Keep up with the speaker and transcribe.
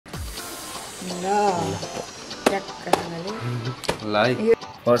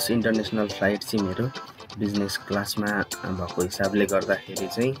First international flight चाहिँ मेरो business क्लासमा भएको हिसाबले गर्दाखेरि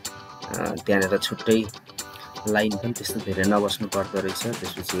चाहिँ त्यहाँनेर छुट्टै लाइन पनि त्यस्तो धेरै नबस्नु पर्दो रहेछ।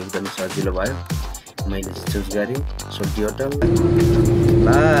 त्यसपछि एकदमै सजिलो भयो, मैले चुज गरेँ सोल्टी hotel.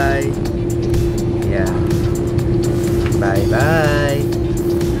 By yeah by by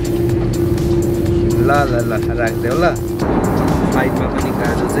ल ल ल राख्देऊ ल। फ्लाइटमा पनि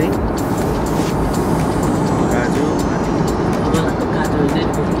काजु चाहिँ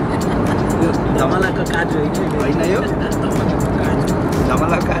धमलाको काजु होइन यो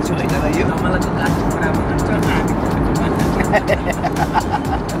धमला काजु होइन र यो धमलाको काजु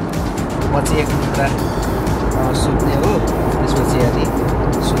पछि एक टुक्रा सुत्ने हो। त्यसपछि अनि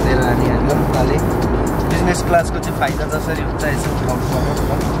सुतेर अनि हाम्रो उताले बिजनेस क्लासको चाहिँ फाइदा जसरी हुन्छ यसो उठाउनु पर्यो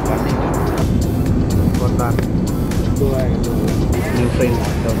भन्ने हो। न्यू फ्रेन्ड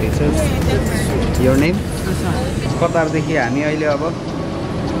आउँदैछ। Your name? कतारदेखि हामी अहिले अब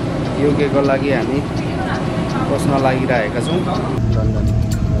युकेको लागि हामी बस्न लागिरहेका छौँ। लन्डन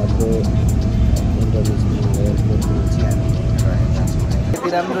यति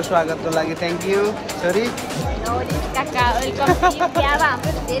राम्रो स्वागतको लागि थ्याङ्क यू। सरी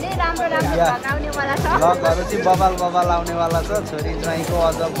भ्लगहरू चाहिँ बबाल बबाल आउनेवाला छ। छोरी ज्वाइँको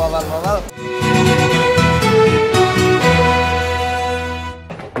अझ बबाल बबाल।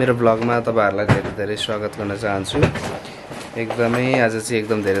 मेरो भ्लगमा तपाईँहरूलाई धेरै धेरै स्वागत गर्न चाहन्छु। एकदमै आज चाहिँ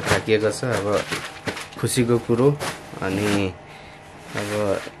एकदम धेरै थाकिएको छ। अब खुसीको कुरो अनि अब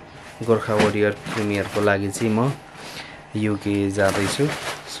गोर्खा वरियर प्रिमियरको लागि चाहिँ म युके जाँदैछु।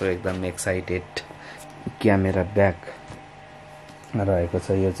 सो एकदम एक्साइटेड। क्यामेरा ब्याग रहेको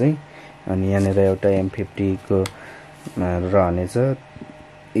छ यो चाहिँ। अनि यहाँनिर एउटा M50 को रहनेछ।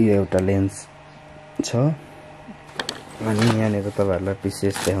 यो एउटा लेन्स छ। अनि यहाँनिर तपाईँहरूलाई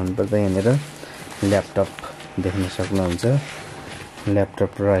विशेष देखाउनु पर्दा यहाँनिर ल्यापटप देख्न सक्नुहुन्छ।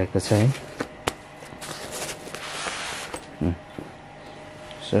 ल्यापटप रहेको छ है।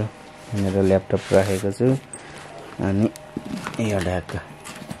 सो यहाँनिर ल्यापटप राखेको छु। अनि यो ढाका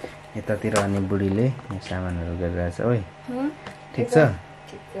यतातिर अनि बुढीले यहाँ सामानहरू गरिरहेछ। ओइ ठिक छ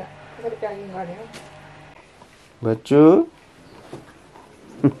बच्चु?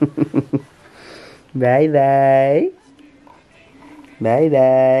 By by by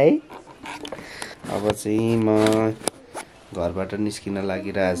by. अब चाहिँ म घरबाट निस्किन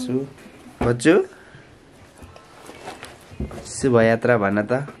लागिरहेको छु। बच्चु शुभयात्रा भन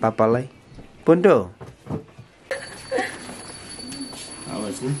त पापालाई। पुन्टो अब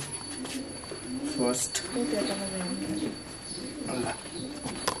चाहिँ फर्स्ट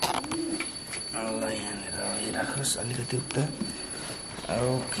यहाँनिर राखोस् अलिकति उता।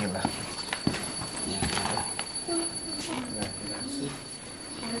 ओके ल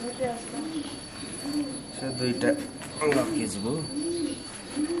दुईटा लगेज भयो।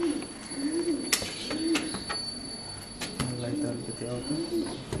 अलिकति आउँछ।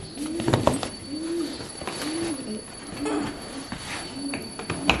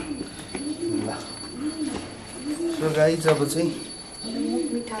 ल सो गाइज अब चाहिँ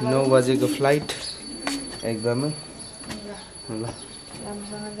 9 बजेको फ्लाइट एकदमै ल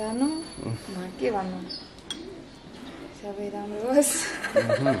राम्रोसँग जानु। के भन्नु, सबै राम्रो होस्।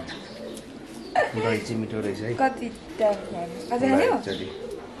 दही चाहिँ मिठो रहेछ है। कति टाइम खायो?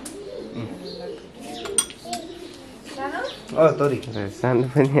 तोरी सानो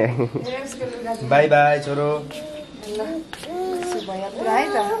पनि आयो। बाई बाई छोरो। शुभयात्रा है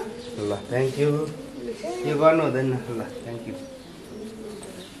त। ल थ्याङ्क यू। यो गर्नु हुँदैन। ल थ्याङ्क यू।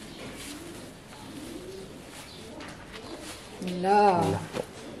 ल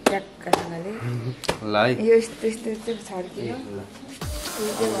ट्याक्कसँगले ल है यो यस्तो यस्तो चाहिँ छड्कियो।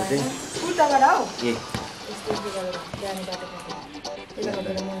 उताबाट हौ यस्तो गरेर जाने बाटो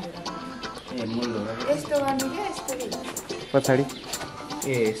यस्तो गर्ने क्या। यस्तो पछाडि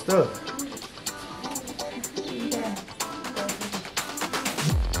ए यस्तो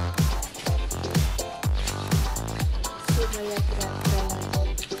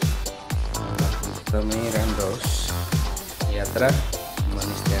एकदमै राम्रो होस् यात्रा।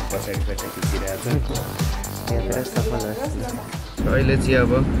 मनिष त्यहाँ पछाडि खिचिरहेको छ। यात्रा सफल होस्। अहिले चाहिँ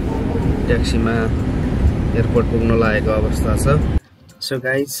अब ट्याक्सीमा एयरपोर्ट पुग्न लागेको अवस्था छ। सो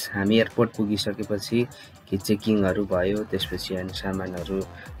गाइज हामी एयरपोर्ट पुगिसकेपछि कि चेकिङहरू भयो। त्यसपछि अनि सामानहरू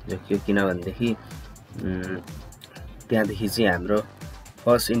जोकियो। किनभनेदेखि त्यहाँदेखि चाहिँ हाम्रो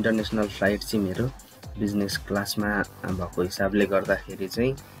फर्स्ट इन्टरनेसनल फ्लाइट चाहिँ मेरो बिजनेस क्लासमा भएको हिसाबले गर्दाखेरि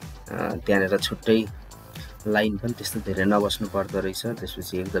चाहिँ त्यहाँनेर छुट्टै लाइन पनि त्यस्तो धेरै नबस्नु पर्दो रहेछ।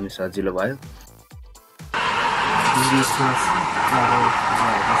 त्यसपछि एकदमै सजिलो भयो।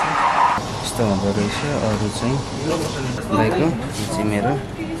 यस्तो यस्तो हुँदो रहेछ अरू चाहिँ दाइको यो चाहिँ मेरो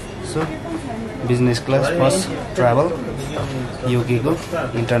so business class first travel युकेको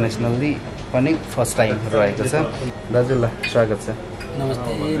internationally पनि फर्स्ट टाइम रहेको छ दाजु ल स्वागत छ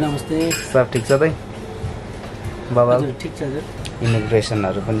नमस्ते नमस्ते सब ठिक छ दाइ बाबा ठिक छ हजुर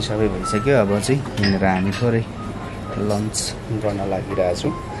इमिग्रेसनहरू पनि सबै भइसक्यो अब चाहिँ यहाँनिर हामी थोरै लन्च गर्न लागिरहेको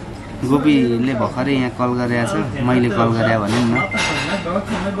छौँ गोपीले भर्खरै यहाँ कल गरेको छ मैले कल गरे भने न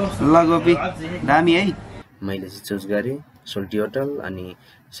ल गोपी दामी है मैले चाहिँ चुज गरेँ सोल्टी होटल अनि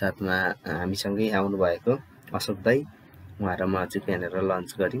साथमा हामीसँगै आउनुभएको अशोक दाई उहाँ र म चाहिँ यहाँनिर लन्च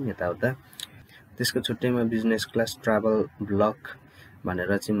गऱ्यौँ यताउता त्यसको छुट्टैमा बिजनेस क्लास ट्राभल ब्लग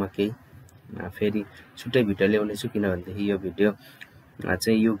भनेर चाहिँ म केही फेरि छुट्टै भिडियो ल्याउने छु किनभनेदेखि यो भिडियो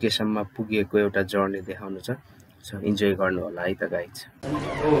चाहिँ युकेसम्म पुगेको एउटा जर्नी देखाउनु छ सो इन्जोय गर्नु होला है त गाइज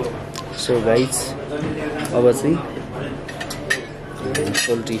सो गाइज अब चाहिँ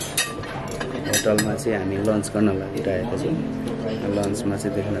सोल्टी होटलमा चाहिँ हामी लन्च गर्न लागिरहेको छौँ लन्चमा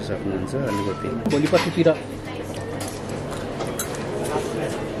चाहिँ देख्न सक्नुहुन्छ अलिकति भोलिपर्सितिर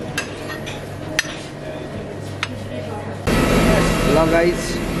ल गाइज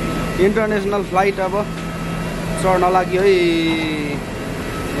इन्टरनेसनल फ्लाइट अब चढ्न लाग्यो है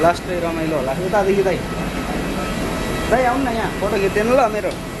लास्टै रमाइलो होला उतादेखि दाइ दाइ आउनु न यहाँ फोटो खिचिदिनु ल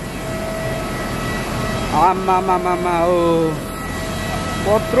मेरो आमा हो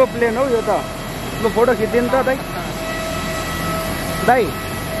कत्रो प्लेन हौ यो त ल फोटो खिचिदिनु त दाइ दाइ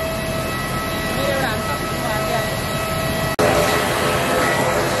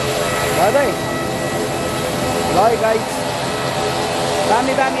दाइ ल गाइज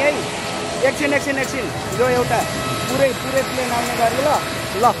दामी दामी है एकछिन यो एउटा पुरै प्लेन आउने गरी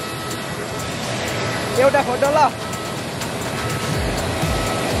ल एउटा फोटो ल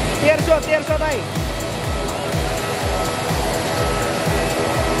 1300 दाइ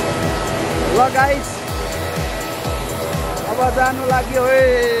ल गाइस अब जानु लाग्यो है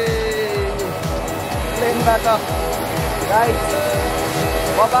प्लेनबाट गाइस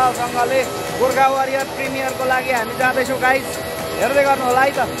बबासँगले गोर्खा वारियर प्रिमियरको लागि हामी जाँदैछौँ गाइस हेर्दै गर्नु होला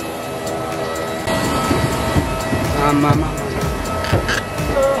है त आमामा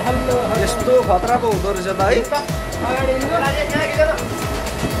यस्तो खतरा पो हुँदो रहेछ त है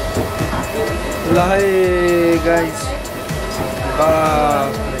ल है गाइस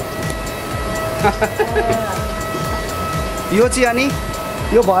यो चाहिँ अनि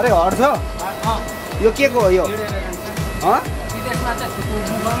यो भरे हट्छ यो के को हो यो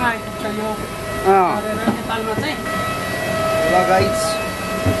ल गाइस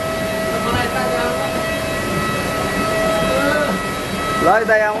ल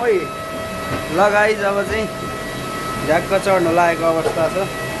दाइ आऊ है ल गाइस अब चाहिँ झ्याक्क चढ्नु लागेको अवस्था छ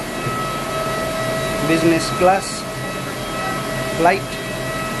बिजनेस क्लास फ्लाइट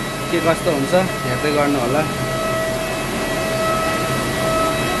के कस्तो हुन्छ हेर्दै गर्नु होला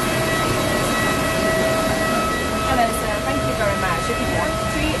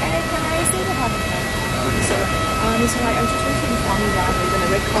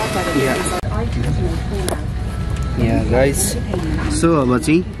यहाँ गाइस सो अब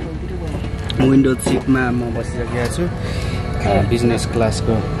चाहिँ विन्डो सिटमा म बसिसकेको छु बिजनेस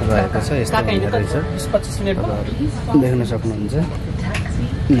क्लासको रहेको छ यस्तो हुँदो रहेछ देख्न सक्नुहुन्छ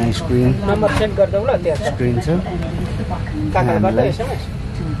यहाँ स्क्रिन छ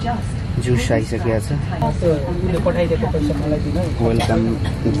जुस आइसकेको छ वेलकम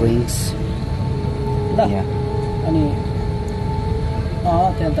ड्रिङ्क्स अनि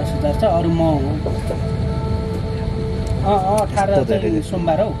त्यहाँ 10,000 छ अरू म 18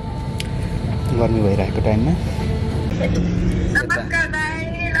 सोमबार हौ गर्मी भइरहेको टाइममा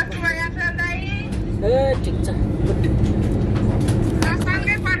ए ठिक छ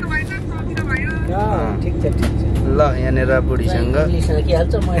ठिक छ ल यहाँनिर बुढीसँग के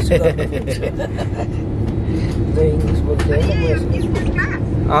हाल्छ म इङ्ग्लिस बोल्छु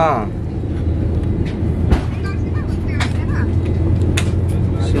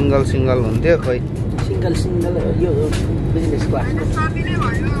सिङ्गल हुन्थ्यो खोइ सिङ्गल यो बिजनेस क्लास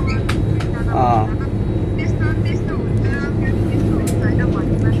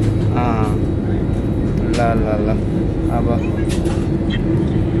ल अब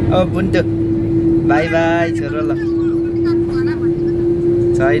बुन्टु बाई बाई छोरो ल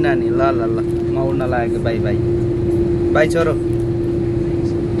छैन नि ल म उड्न लागेको बाई बाई छोरो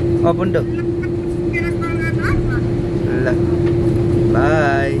बुन्टु ल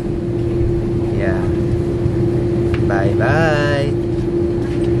बाई या बाई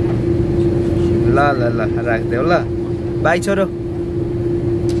ल राख्देऊ ल बाई छोरो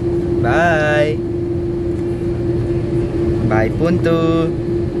बाई पुन्तु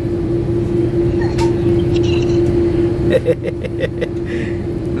ल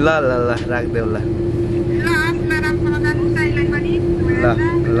ल ल राख्देऊ ल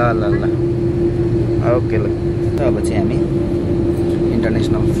ल ल ल ओके ल अब चाहिँ हामी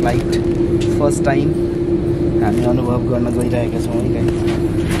इन्टरनेसनल फ्लाइट फर्स्ट टाइम हामी अनुभव गर्न गइरहेका छौँ है गाइस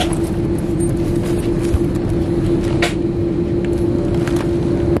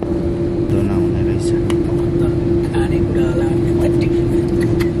दोना हुने रहेछ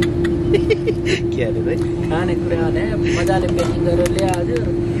के अरे भाइ खानेकुरा भने मजाले प्याकिङ गरेर ल्यायो हजुर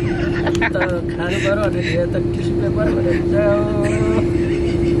त खानु पर्यो भने यो त टिस्यु पेपर भनेर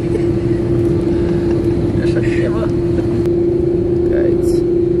सकिए भयो गाइस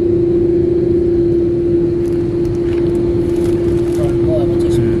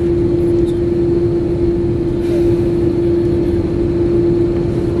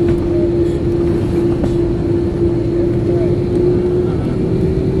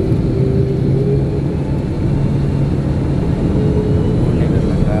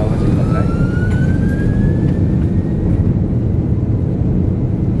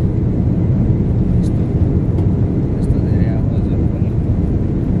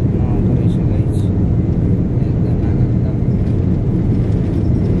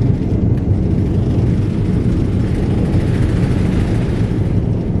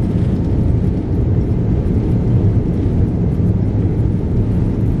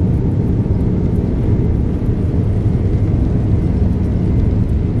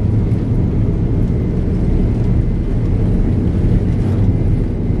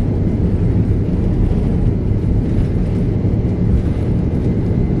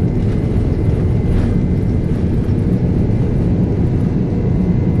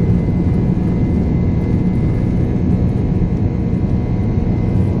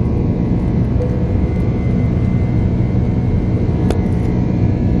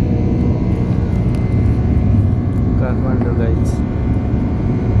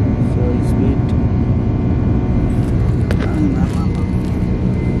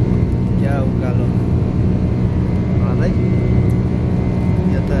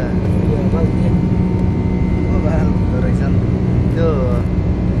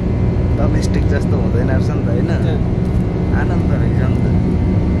डोमेस्टिक जस्तो हुँदैन रहेछ नि त होइन आनन्द रहेछ नि त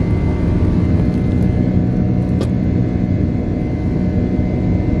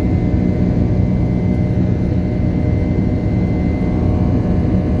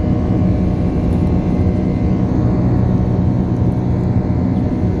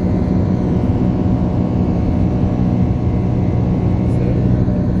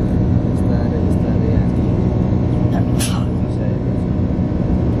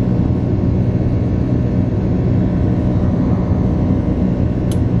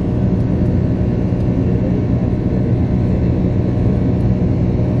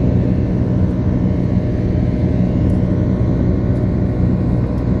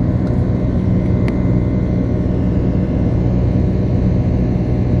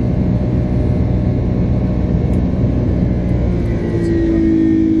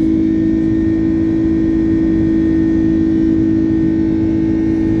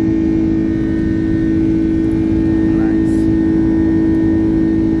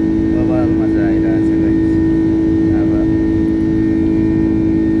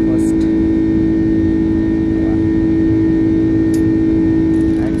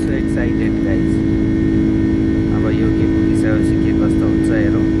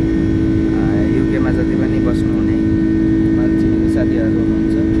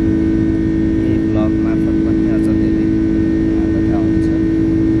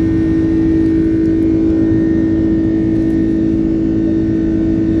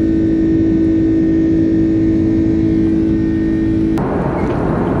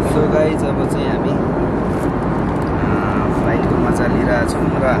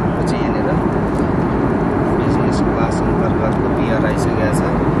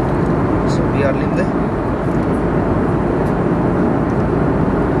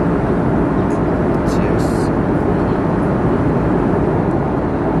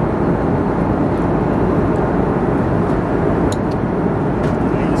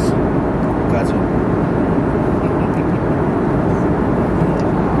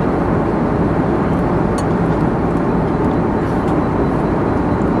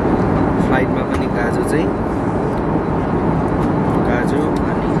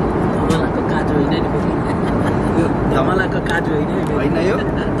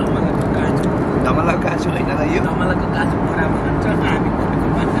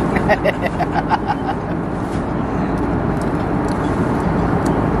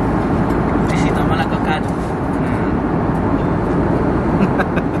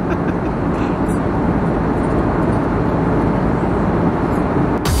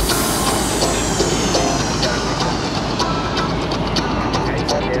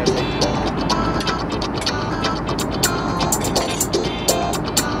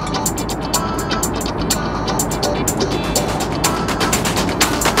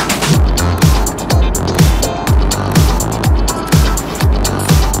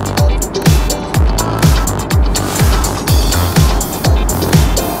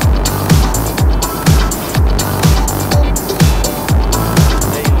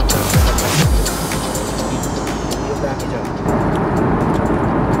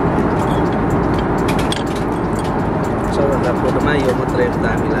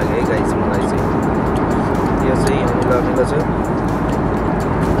दामी लाग्यो है गाइज मलाई चाहिँ। यो चाहिँ अमिलो छ।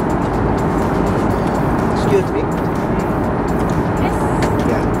 Excuse me. Yes.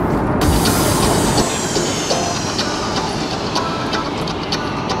 Yeah.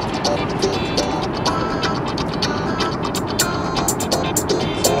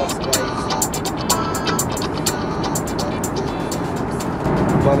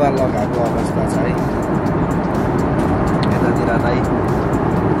 बबाल लगाएको अवस्था छ है। यतातिर दाइ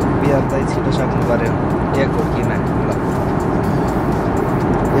बियर चाहिँ छिटो सक्नु पर्यो। एक घुर्कीमा ल,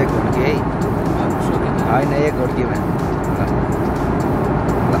 एक घुर्की है होइन, एक घुर्कीमा ल।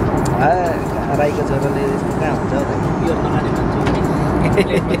 राईको छोराले यस्तो कहाँ हुन्छ हौ दाइ? बियर नखाने मान्छे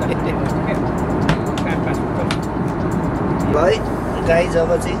ल है गाइज,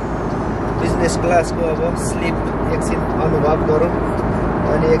 अब चाहिँ बिजनेस क्लासको अब स्लिप एकछिन अनुभव गरौँ।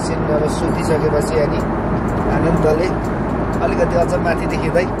 अनि एकछिन अब सुतिसकेपछि अनि आनन्दले अलिकति अझ माथि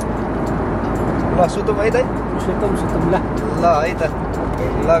देखिँदै ल सुतौँ है दाइ? सुतौँ ल ल है त।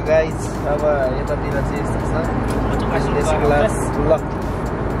 ल गाइज, अब यतातिर चाहिँ यस्तो छ बिजनेस क्लास। ल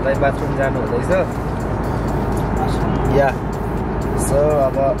दाइ बाथरुम जानु हुँदैछ या। सो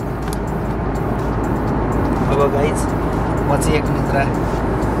अब गाइज म चाहिँ एक निद्रा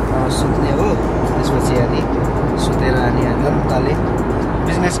सुत्ने हो। त्यसपछि अनि सुतेर अनि आनन्दले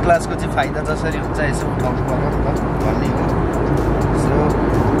बिजनेस क्लासको चाहिँ फाइदा जसरी हुन्छ यसो उठाउनु पर्यो नि त भन्ने हो। सो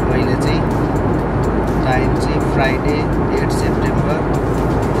मैले चाहिँ टाइम चाहिँ फ्राइडे 8 सेप्टेम्बर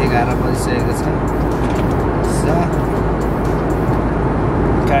 11 बजिसकेको छ। सो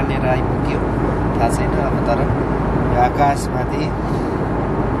कहाँनिर आइपुग्यो थाहा छैन अब, तर यो आकाशमाथि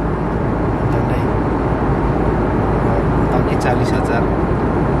झन्डै अघि 40,000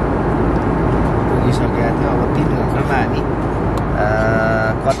 पुगिसकेको थियो। अब 3 घन्टामा हामी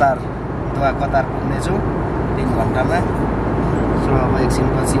कतार पुग्नेछौँ 3 घन्टामा। सो अब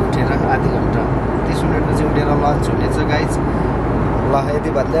एकछिनपछि उठेर आधी घन्टा 30 मिनटपछि उठेर लन्च हुनेछ गाइज। ल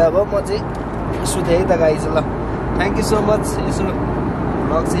यति भन्दै अब म चाहिँ सुतेँ है त गाइज। ल थ्याङ्क यू सो मच। यसो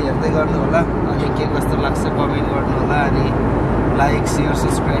ब्लग चाहिँ हेर्दै गर्नु होला, अनि के कस्तो लाग्छ कमेन्ट गर्नु होला, अनि लाइक सेयर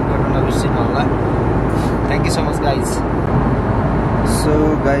सब्सक्राइब गर्नु नबिर्सिनु होला। Thank you so much guys. So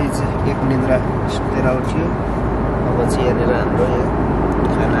guys एक निद्रा सुतेर उठ्यो। अब चाहिँ यहाँनिर हाम्रो यो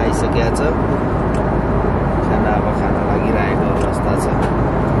खाना आइसकेको छ। खाना अब खाना लागिरहेको अवस्था छ।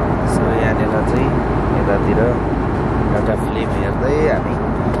 सो यहाँनिर चाहिँ यतातिर एउटा फिल्म हेर्दै हामी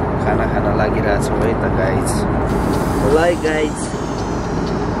खाना खान लागिरहेछौँ है त गाइज। ल गाइज,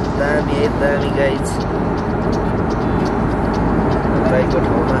 दामी है दामी गाइज। दाइको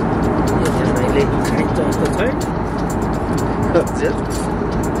ठाउँमा मैले खाइन्छ जस्तो छैन।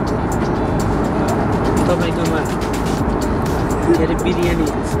 तपाईँकोमा के अरे बिरयानी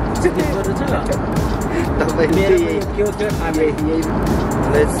सिक्नुहरू छ? तपाईँले के हो त्यो खाने?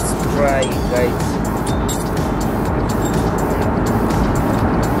 Let's try guys.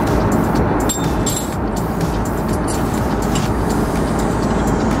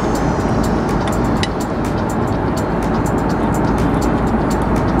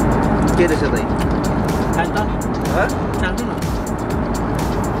 के रहेछ दाइ? खान्छ चाहनु न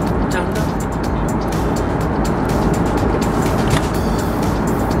चाहनु न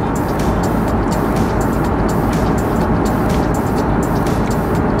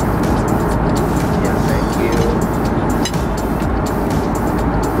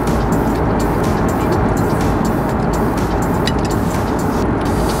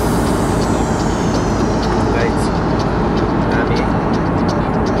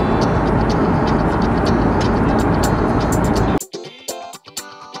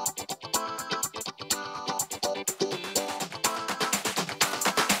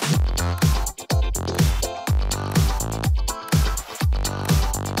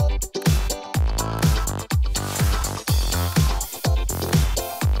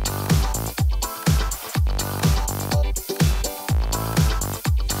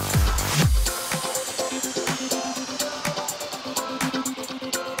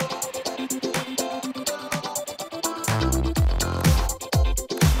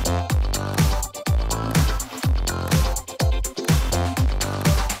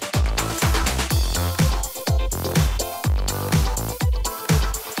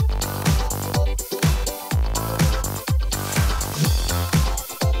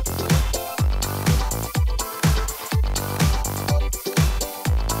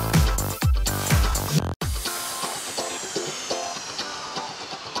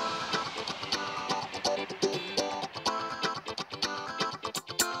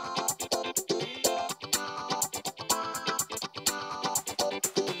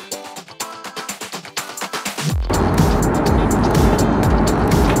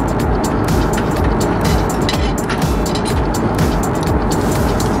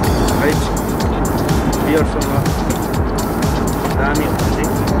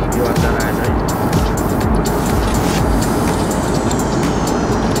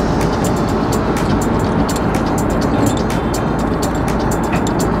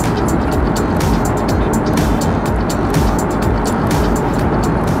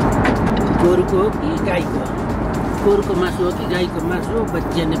गाईको मासु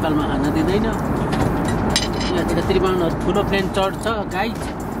बच्चिया नेपालमा खान दिँदैन। यहाँतिर त्रिभुवनहरु ठुलो प्लेन चढ्छ, गाई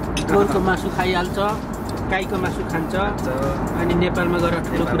गोरुको मासु खाइहाल्छ, गाईको मासु खान्छ अनि नेपालमा गएर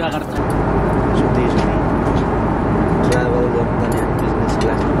ठुलो कुरा गर्छ। ट्राभल गर्दा बिजनेस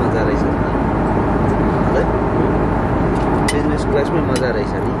क्लासमा मजा रहेछ नि है, बिजनेस क्लासमै मजा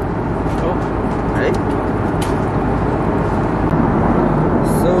रहेछ नि है।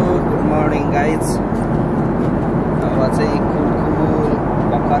 सो गुड मर्निङ गाइज, अब चाहिँ कुल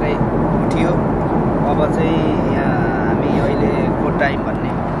भर्खरै उठ्यो। अब चाहिँ यहाँ हामी अहिलेको टाइम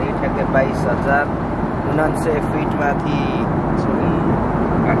भन्ने ठ्याक्कै 22,049 फिट माथि छौँ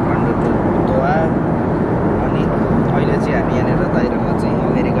काठमाडौँ टु दोहा। अनि अहिले चाहिँ हामी यहाँनिर बाहिरमा चाहिँ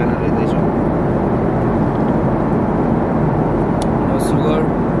अमेरिकन रहँदैछौँ। No sugar.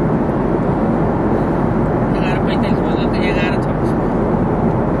 11:45 भयो त 11:26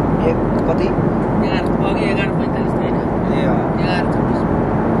 एक कति 11:45 होइन ए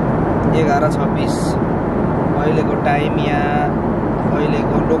 11:26 अहिलेको टाइम। यहाँ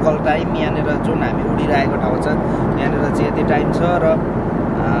अहिलेको लोकल टाइम यहाँनिर जुन हामी उडिरहेको ठाउँ छ यहाँनिर चाहिँ यति टाइम छ। र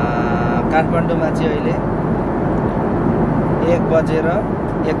काठमाडौँमा चाहिँ अहिले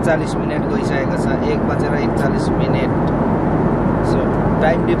 1:41 गइसकेको छ, 1:41। सो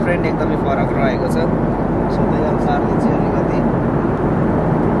टाइम डिफ्रेन्ट एकदमै फरक रहेको छ। सो त्यही अनुसारले चाहिँ अलिकति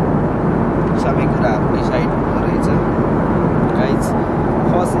सबै कुराहरू डिसाइड हुँदो रहेछ गाइज।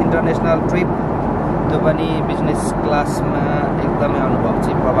 फर्स्ट इन्टरनेसनल ट्रिप, त्यो पनि बिजनेस क्लासमा एकदमै अनुभव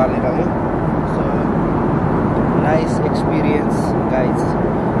चाहिँ प्रभावले रह्यो। सो नाइस एक्सपिरियन्स गाइज,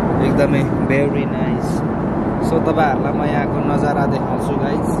 एकदमै भेरी नाइस। सो तपाईँहरूलाई म यहाँको नजारा देखाउँछु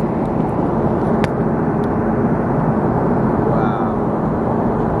गाइज।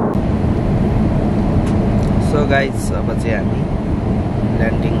 सो गाइज अब चाहिँ हामी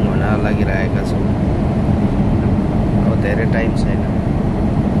ल्यान्डिङ हुन लागिरहेका छौँ। अब धेरै टाइम छैन।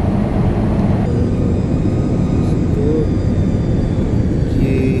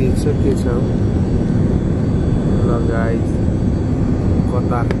 के छ ल गाइज,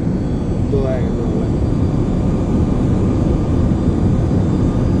 कतार दोहा हेर्नु होला।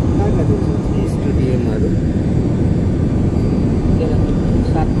 स्टेडियमहरू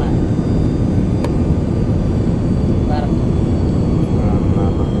 7मा 12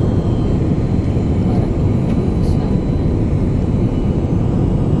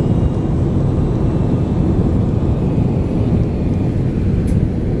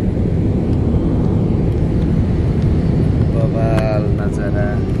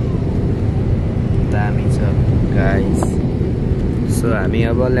 सो हामी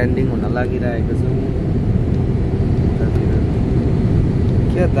अब ल्यान्डिङ हुन लागिरहेको छौँ।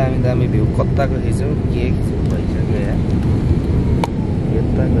 क्या दामी दामी भ्यू, कताको खिचौँ के खिचौँ भइसक्यो यार।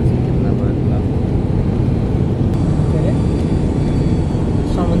 यताको चाहिँ किन्न भयो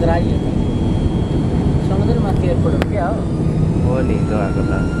समुद्र आइयो त, समुद्रमाथि एयरपोर्ट हो क्या हो नि दोहाको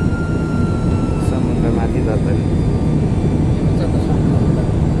त समुद्रमाथि त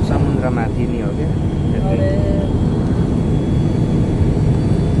समुद्रमाथि नि हो क्या।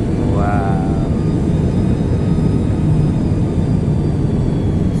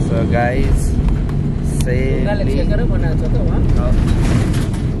 So guys, safely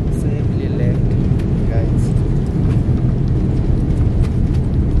land guys.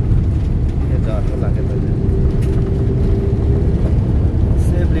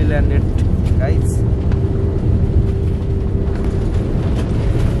 Safely landed guys.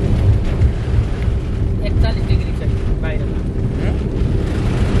 41 degree छ बाहिरमा।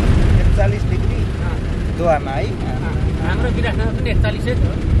 41 डिग्री दोहामा है। हाम्रो विराटनगर पनि 41 छ।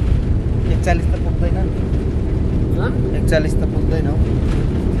 41 त पुग्दैन, 41 त पुग्दैन हौ।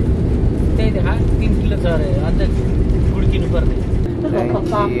 त्यही देखा 3 किलो छ अरे, अझ गुड्किनु पर्ने।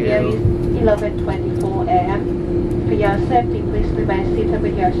 11:24 a.m. For your safety, please remain seated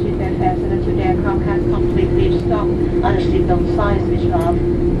with your seatbelt fastened to the aircraft has completely stopped and the seatbelt signs switched off.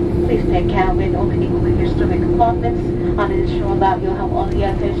 Please take care when opening your stomach compartments and ensure that you have all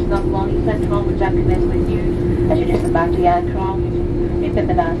your personal belongings and travel documents with you as you disembark the aircraft.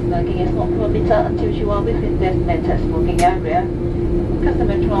 Remember that smoking is not permitted until you are within designated smoking area.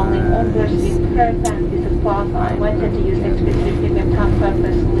 Customer traveling on board is prepared and this is class I wanted to use explicit premium time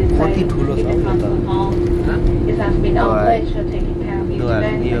purposely inside in the transport hall. It has been our pleasure taking care of you today.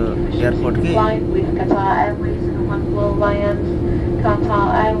 Thank you for flying with Qatar Airways and One World Alliance. Qatar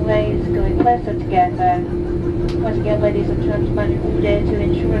Airways going closer together. Once again, ladies and gentlemen, in order to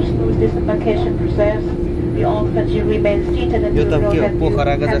ensure a smooth disembarkation process, we ask that you remain seated and do not get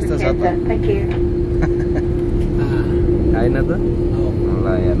Thank you. होइन त ल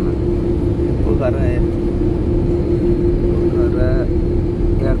हेर्नु पोखरा पुरा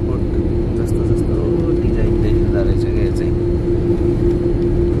airport जस्तो जस्तो design देखिँदो रहेछ क्या यो चाहिँ।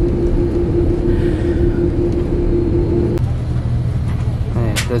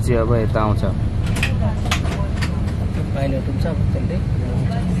 त्यो चाहिँ अब यता आउँछ पाइलट हुन्छ त्यसले।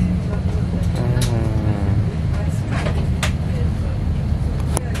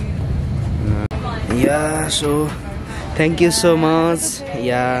 Yeah, so thank you so much.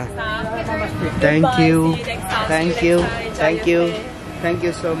 Yeah, thank you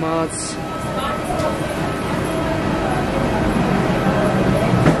so much.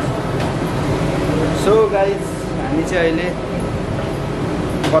 So guys, हामी चाहिँ अहिले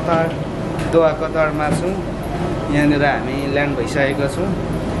कतार दोहा कतारमा छौँ। यहाँनिर हामी ल्यान्ड भइसकेको छौँ।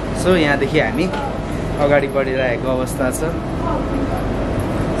 सो यहाँदेखि हामी अगाडि बढिरहेको अवस्था छ।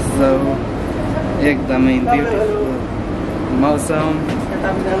 सो एकदमै ब्युटिफुल मौसम।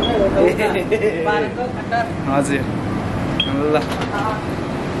 हजुर ल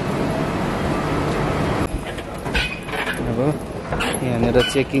अब यहाँनिर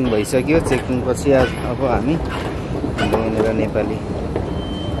चेकिङ भइसक्यो। चेकिङ पछि अब हामी यहाँनिर नेपाली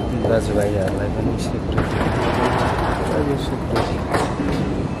दाजुभाइहरूलाई पनि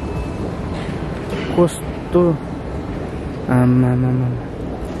कस्तो आमामा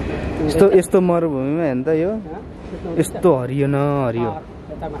यस्तो यस्तो मरुभूमिमा हेर्नु त यो यस्तो हरियो न हरियो।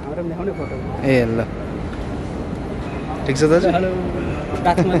 ए ल ठिक छ दाजु।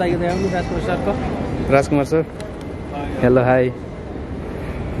 राजकुमार सर हेलो हाई।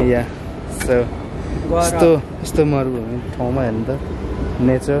 या सो यस्तो मरुभूमि ठाउँमा हेर्नु त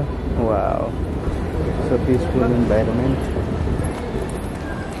nature. Wow so peaceful environment.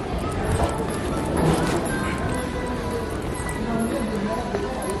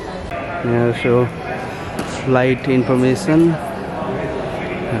 यहाँ सो फ्लाइट इन्फर्मेसन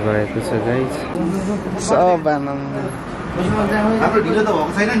रहेको छ गाइज। सब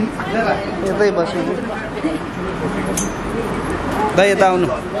यतै बस्नु द यता आउनु।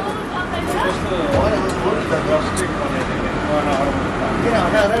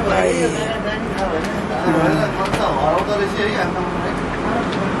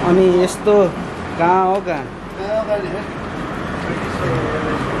 अनि यस्तो कहाँ हो कहाँ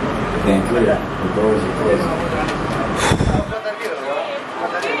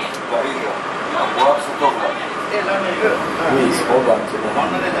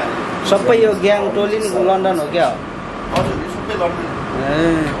सबै यो ग्याङ टोली नि लन्डन हो क्या?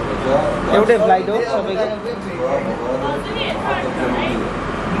 एउटै फ्लाइट हो सबैको?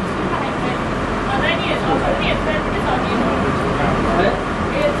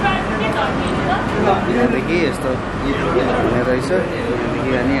 यहाँदेखि यस्तो हुने रहेछ।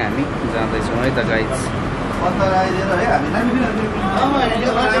 यहाँदेखि अनि हामी जाँदैछौँ है त गाइज।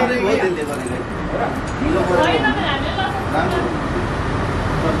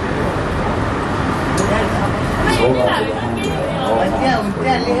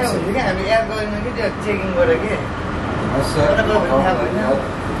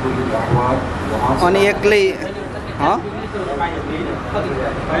 अनि एक्लै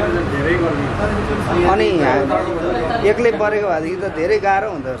अनि एक्लै परेको भएदेखि त धेरै गाह्रो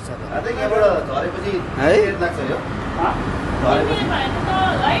हुँदो रहेछ है।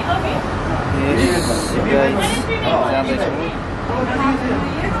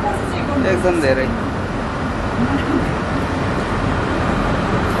 एकदम धेरै।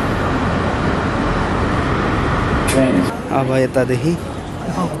 अब यतादेखि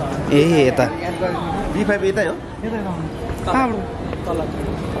ए यता B5 यतै हो?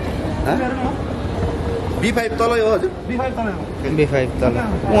 B5 तलै हो हजुर? B5 तल।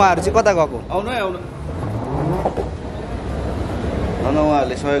 उहाँहरू चाहिँ कता गएको? आउनु है आउनु।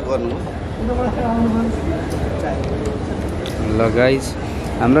 उहाँहरूले सहयोग गर्नु। ल गाइज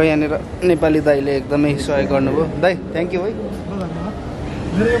हाम्रो यहाँनिर नेपाली दाइले एकदमै सहयोग गर्नुभयो। दाइ थ्याङ्क यू है।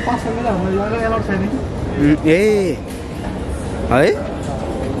 ए है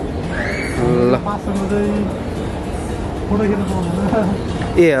ल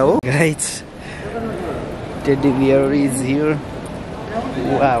ए हो guys teddy bear is here.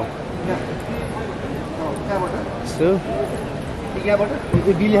 Wow so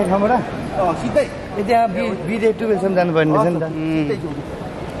बिलिया ठाउँबाट सिधै त्यहाँ बिदे टुवेलसम्म जानुपर्ने रहेछ नि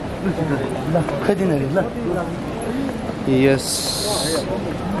त। खै दिनहरू ल यस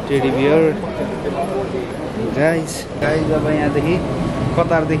टेडी बियर गाइज। अब यहाँदेखि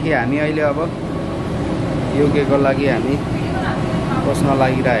कतारदेखि हामी अहिले अब युकेको लागि हामी बस्न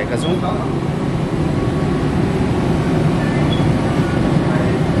लागिरहेका छौँ।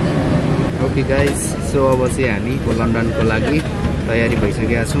 ओके गाइज सो अब चाहिँ हामी लन्डनको लागि तयारी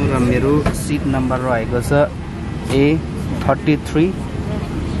भइसकेका छौँ र मेरो सिट नम्बर रहेको छ A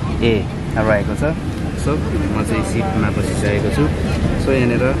A रहेको छ। सो म चाहिँ सिटमा बसिसकेको छु। सो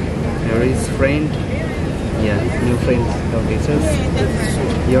यहाँनिर here is friend, new friend of pictures.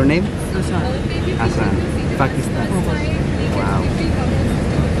 Your name? Asan. Pakistan. Wow.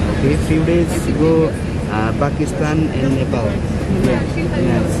 Okay, few days ago, Pakistan and Nepal.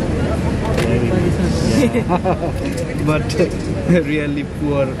 Yes. Very nice. Yeah. But really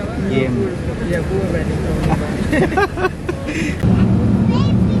poor game. Yeah, poor wedding.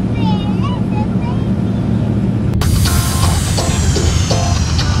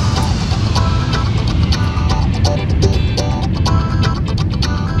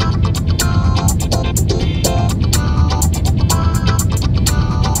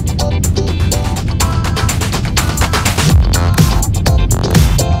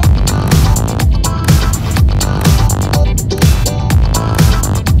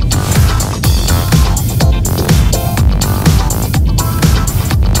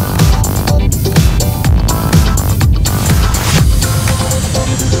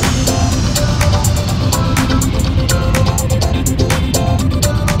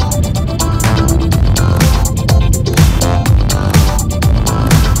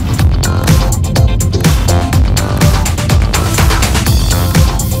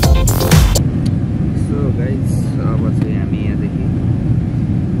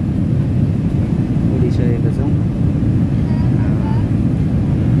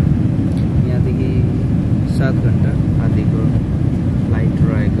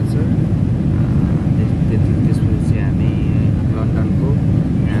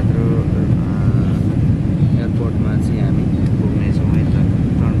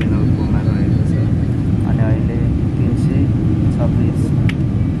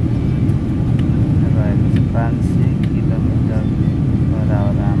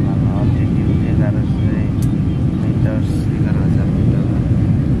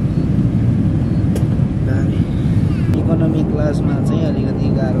 Economy क्लासमा चाहिँ अलिकति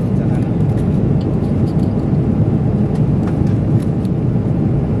गाह्रो हुन्छ खान।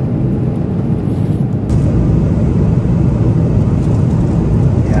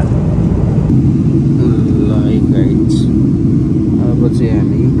 अब चाहिँ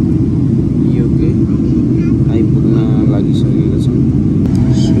हामी UK आइपुग्न लागिसकेका छौँ।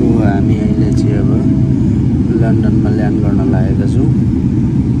 सो हामी अहिले चाहिँ अब लन्डनमा ल्यान्ड गर्न लागेका छौँ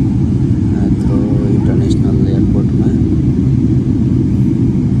इन्टरनेसनल एयरपोर्टमा।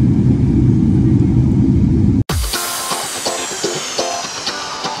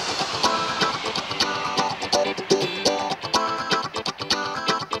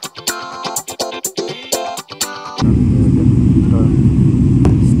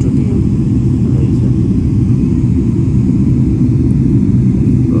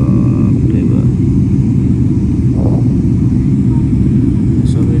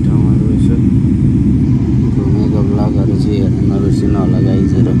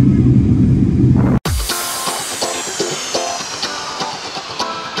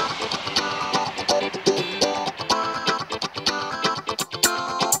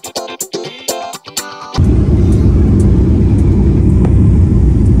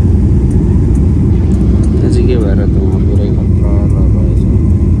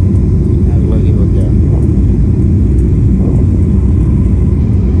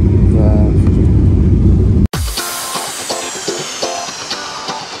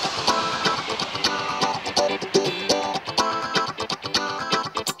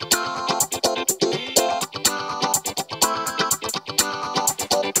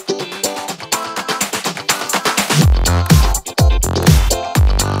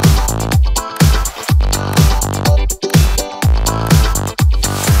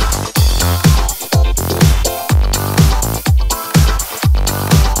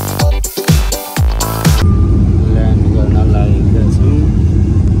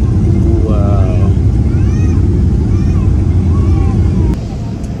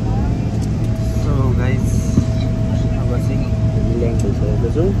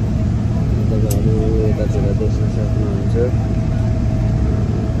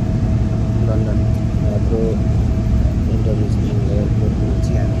 लन्डन हाम्रो इन्टरनेसनल एयरपोर्टमा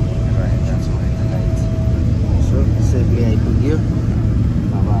चाहिँ हामी रहेका छौँ अहिले गाइज। सो सेफली आइपुग्यो।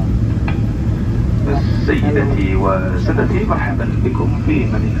 سيدتي وسادتي مرحبا بكم في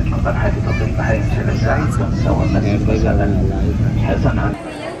مدينة قطر. هذه تطبيق حياة شرسة سواء حسنا.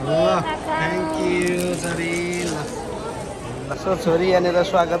 थ्याङ्क यू छोरी। सो छोरी यहाँनिर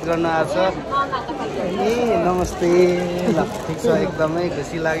स्वागत गर्न आएको छ। ए नमस्ते। ल ठिक छ, एकदमै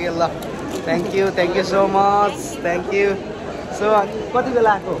खुसी लाग्यो। ल thank you so much, thank you. So कति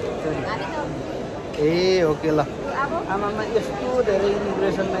बेला आएको? ए ओके ल आमामा यस्तो धेरै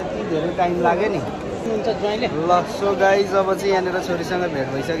इमिग्रेसनमा यति धेरै टाइम लाग्यो नि हुन्छ ज्वाइँले ल सो गाइज अब चाहिँ यहाँनिर छोरीसँग भेट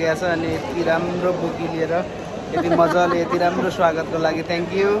भइसकेको छ अनि यति राम्रो बुकी लिएर यति मजाले यति राम्रो स्वागतको लागि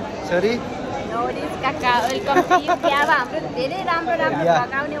थ्याङ्क यू छोरी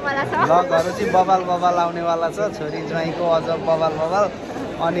लगहरू चाहिँ बबाल आउनेवाला छ छोरी ज्वाइँको अझ बबाल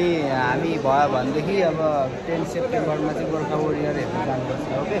अनि हामी भयो भनेदेखि अब 10 सेप्टेम्बरमा चाहिँ गोर्खा वरियर हेर्न जानुपर्छ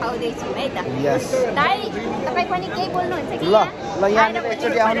ओके यस ल यहाँनिर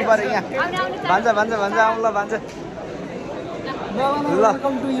एकचोटि आउनु पऱ्यो यहाँ भन्छ आउनु ल भन्छ ल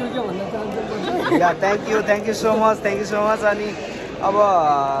या थ्याङ्क यू सो मच अनि अब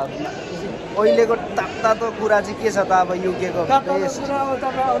अहिलेको तातो कुरा चाहिँ के छ त अब युकेको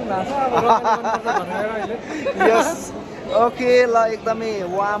यस ओके ल एकदमै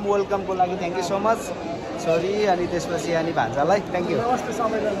वार्म वेलकमको लागि थ्याङ्क यू सो मच छोरी अनि त्यसपछि अनि भान्जालाई thank you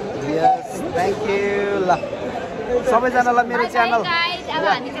yes thank you ल सबैजनालाई मेरो channel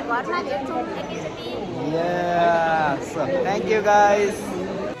yes thank you guys